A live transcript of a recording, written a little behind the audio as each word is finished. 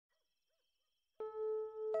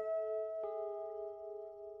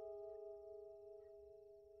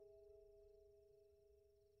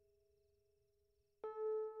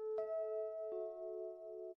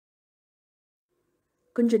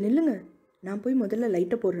கொஞ்சம் நில்லுங்க, நான் போய் முதல்ல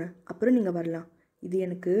லைட்டை போடுறேன், அப்புறம் நீங்கள் வரலாம். இது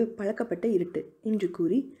எனக்கு பழக்கப்பட்ட இருட்டு என்று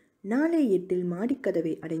கூறி 4:08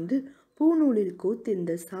 மாடிக்கதவை அடைந்து பூநூலில்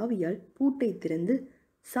கோத்திருந்த சாவியால் பூட்டை திறந்து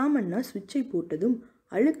சாமண்ணா சுவிட்சை போட்டதும்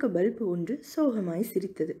அழுக்கு பல்பு ஒன்று சோகமாய்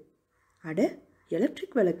சிரித்தது. அட,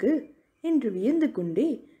 எலக்ட்ரிக் விளக்கு என்று வியந்து கொண்டே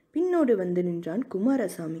பின்னோடு வந்து நின்றான்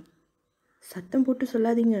குமாரசாமி. சத்தம் போட்டு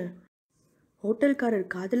சொல்லாதீங்க, ஹோட்டல்காரர்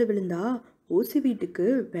காதில் விழுந்தா ஓசி வீட்டுக்கு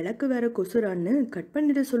விளக்கு வேற கொசுரான்னு கட்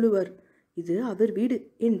பண்ணிட சொல்லுவார். இது அவர் வீடு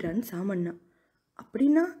என்றான் சாமண்ணா.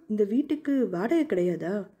 அப்படின்னா இந்த வீட்டுக்கு வாடகை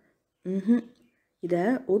கிடையாதா? ம், இதை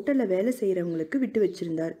ஹோட்டலில் வேலை செய்கிறவங்களுக்கு விட்டு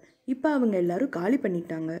வச்சிருந்தார். இப்போ அவங்க எல்லாரும் காலி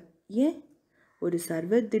பண்ணிட்டாங்க. ஏன்? ஒரு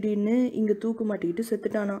சர்வர் திடீர்னு இங்கே தூக்கு மாட்டிக்கிட்டு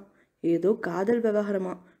செத்துட்டானா. ஏதோ காதல்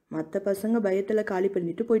விவகாரமா. மற்ற பசங்க பயத்தில் காலி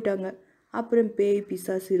பண்ணிட்டு போயிட்டாங்க. அப்புறம் பேய்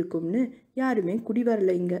பிசாசு இருக்கும்னு யாருமே குடி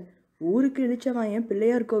வரல. இங்கே ஊருக்கு இழிச்சவன் என்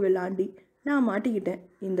பிள்ளையார் கோவில் ஆண்டி. நான் மாட்டிக்கிட்டேன்.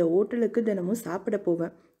 இந்த ஹோட்டலுக்கு தினமும் சாப்பிட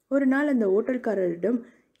போவேன். ஒரு நாள் அந்த ஹோட்டல்காரரிடம்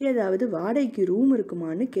ஏதாவது வாடகைக்கு ரூம்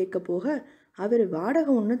இருக்குமான்னு கேட்க போக, அவர்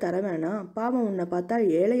வாடகை ஒன்றும் தர வேணாம், பாவம் உன்னை பார்த்தா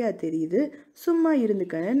ஏழையா தெரியுது, சும்மா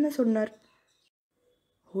இருந்துக்கன்னு சொன்னார்.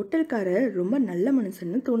 ஹோட்டல்காரர் ரொம்ப நல்ல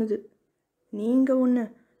மனுஷன்னு தோணுது. நீங்கள் ஒன்று,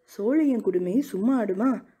 சோழியன் குடுமை சும்மா ஆடுமா?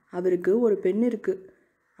 அவருக்கு ஒரு பெண் இருக்கு,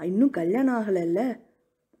 இன்னும் கல்யாணம் ஆகலைல்ல.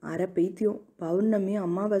 அரை பைத்தியம், பௌர்ணமி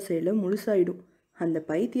அமாவாசையில் முழுசாயிடும். அந்த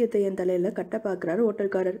பைத்தியத்தை என் தலையில் கட்ட பார்க்குறாரு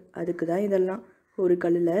ஹோட்டல்காரர். அதுக்கு தான் இதெல்லாம். ஒரு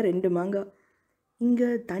கல்லில் 2 மாங்காய். இங்கே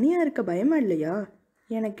தனியாக இருக்க பயமா இல்லையா?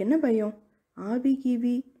 எனக்கு என்ன பயம்? ஆவி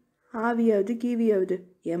கீவி, ஆவியாவது கீவியாவது,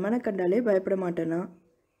 எமனை கண்டாலே பயப்பட மாட்டேனா?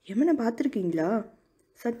 எமனை பார்த்துருக்கீங்களா?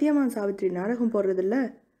 சத்தியமா சாவித்திரி நாடகம் போடுறதில்ல,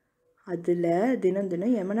 அதில் தினம்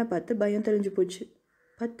தினம் எமனை பார்த்து பயம் தெரிஞ்சு போச்சு.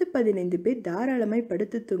 10-15 பேர் தாராளமாய்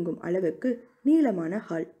படுத்து தூங்கும் அளவுக்கு நீளமான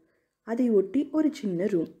ஹால். அதை ஒட்டி ஒரு சின்ன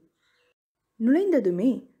ரூம். நுழைந்ததுமே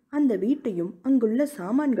அந்த வீட்டையும் அங்குள்ள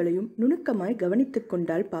சாமான்களையும் நுணுக்கமாய் கவனித்து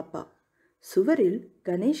கொண்டாள் பாப்பா. சுவரில்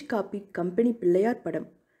கணேஷ் காப்பி கம்பெனி பிள்ளையார் படம்.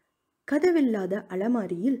 கதவில்லாத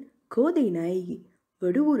அலமாரியில் கோதை நாயகி,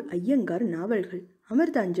 வடுவூர் ஐயங்கார் நாவல்கள்,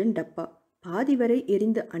 அமிர்தாஞ்சன் டப்பா, பாதி வரை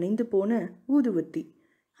எரிந்து அணைந்து போன ஊதுவத்தி,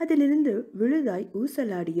 அதிலிருந்து விழுதாய்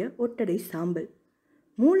ஊசலாடிய ஒட்டடை சாம்பல்.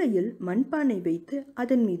 மூளையில் மண்பானை வைத்து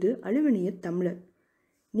அதன் மீது அலுமினிய தம்ளர்.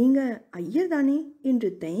 நீங்க ஐயர் தானே என்று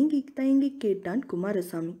தயங்கி தயங்கி கேட்டான்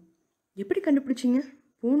குமாரசாமி. எப்படி கண்டுபிடிச்சிங்க?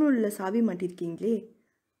 பூநூலில் சாவி மாட்டிருக்கீங்களே.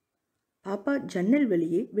 பாப்பா ஜன்னல்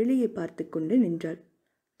வழியே வெளியே பார்த்து கொண்டு நின்றாள்.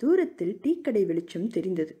 தூரத்தில் டீக்கடை வெளிச்சம்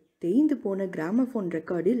தெரிந்தது. தேய்ந்து போன கிராமபோன்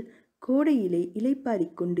ரெக்கார்டில் கோடையிலே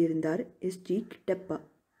இலைப்பாரிக் கொண்டிருந்தார் எஸ்ஜி கிட்டப்பா.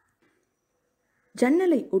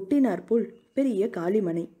 ஜன்னலை ஒட்டினார் போல் பெரிய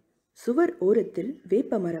காளிமனை. சுவர் ஓரத்தில்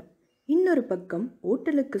வேப்பமரம். இன்னொரு பக்கம்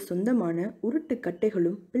ஓட்டலுக்கு சொந்தமான உருட்டு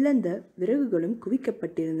கட்டைகளும் பிளந்த விறகுகளும்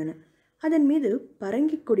குவிக்கப்பட்டிருந்தன. அதன் மீது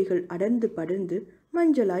பரங்கி கொடிகள் அடர்ந்து படர்ந்து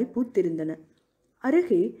மஞ்சளாய் பூத்திருந்தன.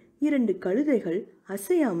 அருகே 2 கழுதைகள்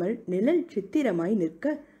அசையாமல் நிழல் சித்திரமாய்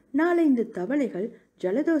நிற்க, 4-5 தவளைகள்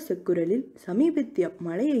ஜலதோஷ குரலில் சமீபத்திய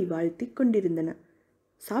மழையை வாழ்த்தி கொண்டிருந்தன.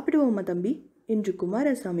 சாப்பிடுவோமா தம்பி என்று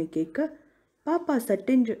குமாரசாமி கேட்க, பாப்பா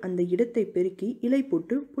சட்டென்று அந்த இடத்தை பெருக்கி இலை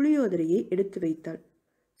போட்டு புளியோதரையை எடுத்து வைத்தாள்.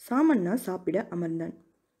 சாமண்ணா சாப்பிட அமர்ந்தான்.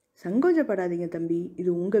 சங்கோஜப்படாதீங்க தம்பி,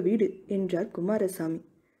 இது உங்கள் வீடு என்றார் குமாரசாமி.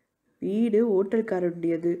 வீடு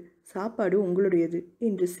ஓட்டல்காரருடையது, சாப்பாடு உங்களுடையது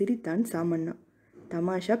என்று சிரித்தான் சாமண்ணா.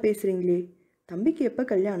 தமாஷா பேசுகிறீங்களே. தம்பிக்கு எப்போ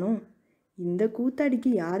கல்யாணம்? இந்த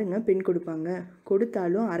கூத்தாடிக்கு யாருங்க பெண் கொடுப்பாங்க?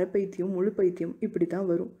 கொடுத்தாலும் அரை பைத்தியம் முழு பைத்தியம் இப்படி தான்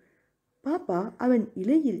வரும். பாப்பா அவன்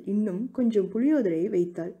இலையில் இன்னும் கொஞ்சம் புளியோதரையை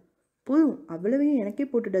வைத்தாள். போதும், அவ்வளவையும் எனக்கே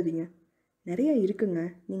போட்டுடாதீங்க, நிறையா இருக்குங்க,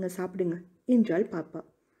 நீங்கள் சாப்பிடுங்க என்றாள் பாப்பா.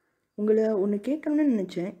 உங்களை ஒன்று கேட்கணும்னு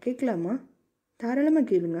நினச்சேன், கேட்கலாமா? தாராளமாக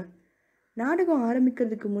கேளுங்க. நாடகம்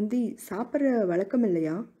ஆரம்பிக்கிறதுக்கு முந்தி சாப்பிட்ற வழக்கம்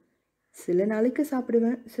இல்லையா? சில நாளைக்கு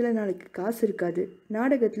சாப்பிடுவேன், சில நாளைக்கு காசு இருக்காது.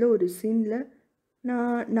 நாடகத்தில் ஒரு சீனில்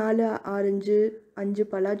நான் 4 ஆரஞ்சு, 5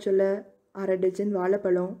 பலாச்சொலை, 1/2 டஜன்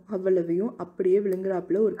வாழைப்பழம் அவ்வளவையும் அப்படியே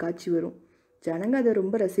விழுங்குறாப்புல ஒரு காட்சி வரும். ஜனங்க அதை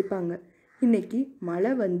ரொம்ப ரசிப்பாங்க. இன்னைக்கு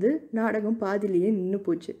மழை வந்து நாடகம் பாதிலேயே நின்று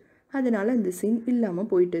போச்சு. அதனால் அந்த சீன்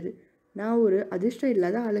இல்லாமல் போயிட்டது. நான் ஒரு அதிர்ஷ்டம்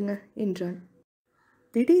இல்லாத ஆளுங்க என்றான்.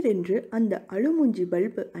 திடீரென்று அந்த அழுமூஞ்சி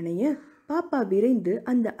பல்பு அணைய பாப்பா விரைந்து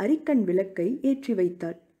அந்த அரிக்கண் விளக்கை ஏற்றி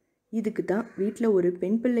வைத்தாள். இதுக்கு தான் வீட்டில் ஒரு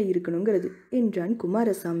பெண் பிள்ளை இருக்கணுங்கிறது என்றான்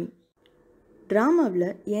குமாரசாமி. ட்ராமாவில்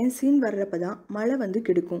என் சீன் வர்றப்ப தான் மழை வந்து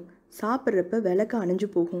கெடுக்கும். சாப்பிட்றப்ப விளக்கு அணைஞ்சு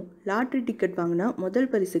போகும். லாட்ரி டிக்கெட் வாங்கினா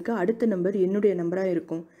முதல் பரிசுக்கு அடுத்த நம்பர் என்னுடைய நம்பராக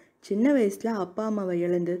இருக்கும். சின்ன வயசில் அப்பா அம்மாவை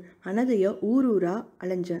இழந்து அனதையாக ஊரா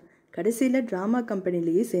அலைஞ்சேன். கடைசியில் ட்ராமா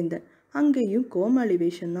கம்பெனிலேயே சேர்ந்தேன். அங்கேயும் கோமாளி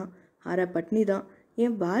வேஷம்தான், அரை பட்னி தான்.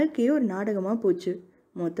 என் வாழ்க்கையே ஒரு நாடகமாக போச்சு.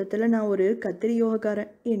 மொத்தத்தில் நான் ஒரு கத்திரி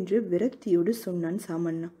யோகக்காரன் என்று விரக்தியோடு சொன்னான்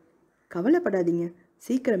சாமண்ணா. கவலைப்படாதீங்க,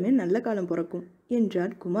 சீக்கிரமே நல்ல காலம் பிறக்கும்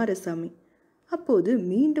என்றார் குமாரசாமி. அப்போது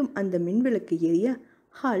மீண்டும் அந்த மின்விளக்கு எரிய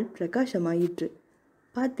ஹால் பிரகாசமாயிற்று.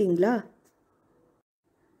 பார்த்தீங்களா?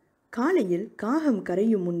 காலையில் காகம்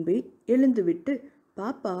கரையும் முன்பே எழுந்துவிட்டு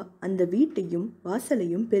பாப்பா அந்த வீட்டையும்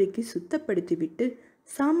வாசலையும் பெருக்கி சுத்தப்படுத்திவிட்டு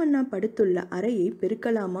சாமண்ணா படுத்துள்ள அறையை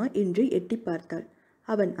பெருக்கலாமா என்று எட்டி பார்த்தாள்.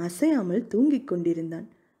 அவன் அசையாமல் தூங்கிக் கொண்டிருந்தான்.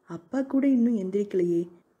 அப்பா கூட இன்னும் எந்திரிக்கலையே.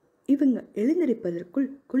 இவங்க எழுந்திருப்பதற்குள்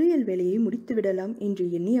குளியல் வேலையை முடித்து விடலாம் என்று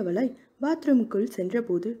எண்ணியவளாய் பாத்ரூமுக்குள்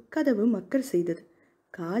சென்றபோது கதவு மக்கர் செய்தது.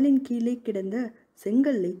 காலின் கீழே கிடந்த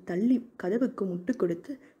செங்கல்லை தள்ளி கதவுக்கு முட்டு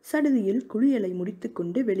கொடுத்து சடுதியில் குளியலை முடித்து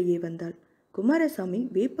கொண்டு வெளியே வந்தாள். குமாரசாமி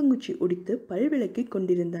வேப்பங்குச்சி ஒடித்து பல்விளக்கி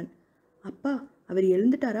கொண்டிருந்தான். அப்பா, அவர்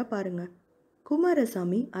எழுந்துட்டாரா பாருங்க.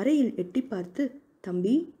 குமாரசாமி அறையில் எட்டி பார்த்து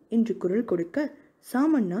தம்பி என்று குரல் கொடுக்க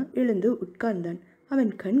சாமண்ணா எழுந்து உட்கார்ந்தான்.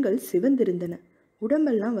 அவன் கண்கள் சிவந்திருந்தன.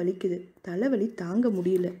 உடம்பெல்லாம் வலிக்குது, தலைவலி தாங்க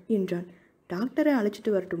முடியல என்றான். டாக்டரை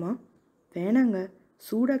அழைச்சிட்டு வரட்டுமா? வேணாங்க,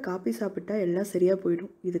 சூடாக காப்பி சாப்பிட்டா எல்லாம் சரியா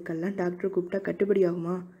போயிடும். இதுக்கெல்லாம் டாக்டர் கூப்பிட்டா கட்டுப்படி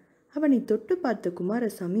ஆகுமா? அவனை தொட்டு பார்த்த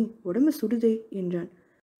குமாரசாமி உடம்பு சுடுதே என்றான்.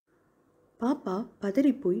 பாப்பா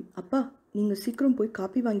பதறிப்போய் அப்பா நீங்கள் சீக்கிரம் போய்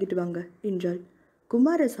காப்பி வாங்கிட்டு வாங்க என்றாள்.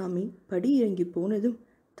 குமாரசாமி படி இறங்கி போனதும்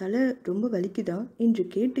தலை ரொம்ப வலிக்குதா என்று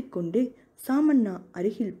கேட்டுக்கொண்டே சாமண்ணா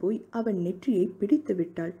அருகில் போய் அவன் நெற்றியை பிடித்து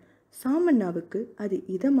விட்டாள். சாமண்ணாவுக்கு அது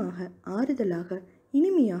இதமாக ஆறுதலாக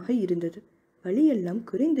இனிமையாக இருந்தது. வலியெல்லாம்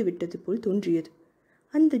குறைந்து விட்டது போல் தோன்றியது.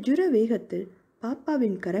 அந்த ஜுர வேகத்தில்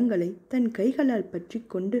பாப்பாவின் கரங்களை தன் கைகளால் பற்றி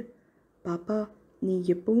கொண்டு பாப்பா, நீ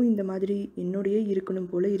எப்பவும் இந்த மாதிரி என்னோடையே இருக்கணும்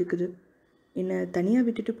போல இருக்குது. என்னை தனியாக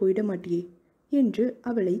விட்டுட்டு போயிட மாட்டியே என்று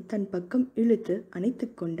அவளை தன் பக்கம் இழுத்து அணைத்து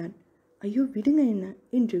கொண்டான். ஐயோ விடுங்க என்ன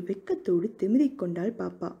என்று வெக்கத்தோடு திமிரிக் கொண்டாள்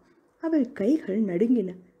பாப்பா. அவள் கைகள்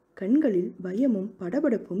நடுங்கின. கண்களில் பயமும்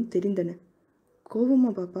படபடப்பும் தெரிந்தன.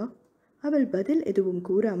 கோவமா பாப்பா? அவள் பதில் எதுவும்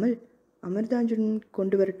கூறாமல் அமிர்தாஞ்சன்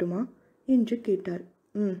கொண்டு வரட்டுமா என்று கேட்டாள்.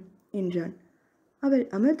 என்றான். அவள்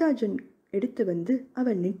அமிர்தாஞ்சன் எடுத்து வந்து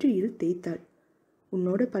அவள் நெற்றியில் தேய்த்தாள்.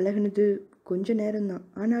 உன்னோட பழகினது கொஞ்ச நேரம்தான்,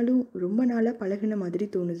 ஆனாலும் ரொம்ப நாளாக பழகின மாதிரி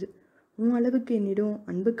தோணுது. உன் அளவுக்கு என்னிடம்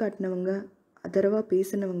அன்பு காட்டினவங்க, அதரவா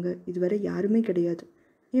பேசினவங்க இதுவரை யாருமே கிடையாது.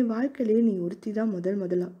 என் வாழ்க்கையிலேயே நீ ஒருத்தி தான்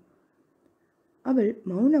முதலா. அவள்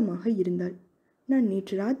மௌனமாக இருந்தாள். நான்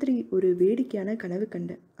நேற்று ராத்திரி ஒரு வேடிக்கையான கனவு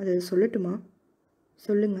கண்டேன். அதை சொல்லட்டுமா?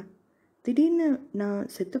 சொல்லுங்க. திடீர்னு நான்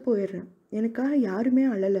செத்து போயிடுறேன். எனக்காக யாருமே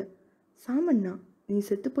அழலை. சாமண்ணா நீ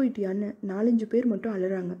செத்து போயிட்டியான்னு 4-5 பேர் மட்டும்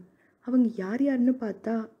அழறாங்க. அவங்க யார் யாருன்னு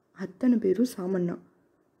பார்த்தா அத்தனை பேரும் சாமண்ணா.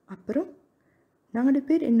 அப்புறம் 4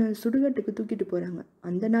 பேர் என்னை சுடுகாட்டுக்கு தூக்கிட்டு போகிறாங்க.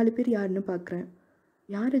 அந்த 4 பேர் யாருன்னு பார்க்குறேன்.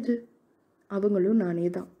 யார் இது? அவங்களும் நானே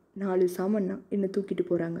தான். 4 சாமண்ணா என்னை தூக்கிட்டு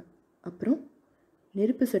போகிறாங்க. அப்புறம்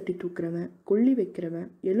நெருப்பு சட்டி தூக்குறவன், கொல்லி வைக்கிறவன்,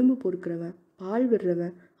 எலும்பு பொறுக்கிறவன், பால்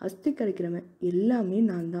விடுறவன், அஸ்தி கரைக்கிறவன் எல்லாமே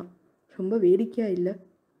நான் தான். ரொம்ப வேடிக்கையாக இல்லை?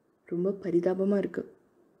 ரொம்ப பரிதாபமாக இருக்குது.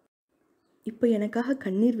 இப்போ எனக்காக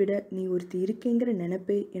கண்ணீர் விட நீ ஒருத்தி இருக்கேங்கிற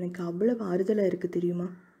நினைப்பே எனக்கு அவ்வளவு ஆறுதலாக இருக்குது தெரியுமா?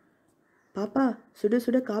 பாப்பா, சுட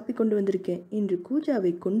சுட காப்பி கொண்டு வந்திருக்கேன் என்று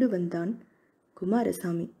கூஜாவை கொண்டு வந்தான்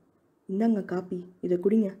குமாரசாமி. இந்தாங்க காப்பி, இதை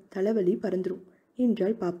குடிங்க, தலைவலி பறந்துடும்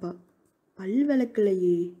என்றாள் பாப்பா. பல்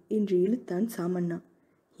விளக்கலையே என்று இழுத்தான் சாமண்ணா.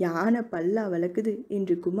 யானை பல்லா விளக்குது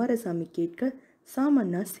என்று குமாரசாமி கேட்க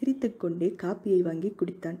சாமண்ணா சிரித்து கொண்டே காப்பியை வாங்கி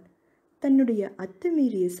குடித்தான். தன்னுடைய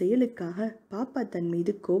அத்துமீறிய செயலுக்காக பாப்பா தன்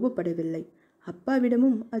மீது கோபப்படவில்லை,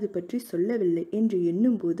 அப்பாவிடமும் அது பற்றி சொல்லவில்லை என்று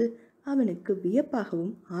எண்ணும்போது அவனுக்கு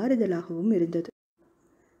வியப்பாகவும் ஆறுதலாகவும் இருந்தது.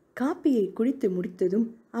 காப்பியை குடித்து முடித்ததும்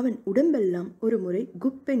அவன் உடம்பெல்லாம் ஒரு முறை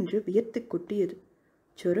குப்பென்று வியர்த்து கொட்டியது.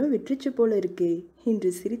 சொரம் விட்டுச்சு போல இருக்கே என்று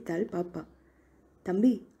சிரித்தாள் பாப்பா.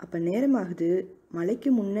 தம்பி, அப்போ நேரமாகுது, மலைக்கு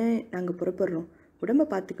முன்னே நாங்கள் புறப்படுறோம், உடம்பை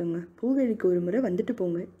பார்த்துக்கோங்க, பூவேலிக்கு ஒரு முறை வந்துட்டு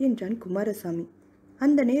போங்க என்றான் குமாரசாமி.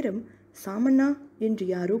 அந்த நேரம் சாமண்ணா என்று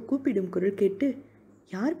யாரோ கூப்பிடும் குரல் கேட்டு,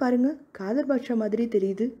 யார் பாருங்க, காதர் பாஷா மாதிரி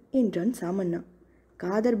தெரியுது என்றான் சாமண்ணா.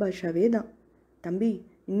 காதர் பாஷாவே தான் தம்பி,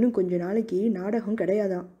 இன்னும் கொஞ்ச நாளைக்கு நாடகம்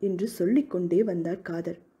கிடையாதான் என்று சொல்லிக்கொண்டே வந்தார்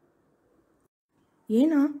காதர்.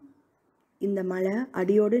 ஏனா? இந்த மழை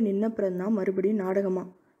அடியோடு நின்னப்புறம்தான் மறுபடியும் நாடகமா.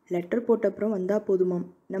 லெட்டர் போட்டப்புறம் வந்தால் போதுமாம்.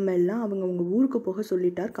 நம்ம எல்லாம் அவங்க ஊருக்கு போக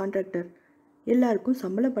சொல்லிட்டார் கான்ட்ராக்டர். எல்லாருக்கும்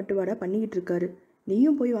சம்பள பட்டுவாடா பண்ணிக்கிட்டு இருக்காரு.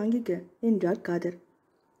 நீயும் போய் வாங்கிக்க என்றார் காதர்.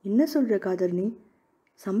 என்ன சொல்கிற காதர் நீ?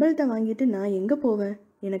 சம்பளத்தை வாங்கிட்டு நான் எங்கே போவேன்?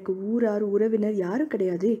 எனக்கு ஊரார் உறவினர் யாரும்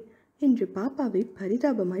கிடையாதே என்று பாப்பாவை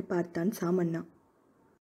பரிதாபமாய் பார்த்தான் சாமண்ணா.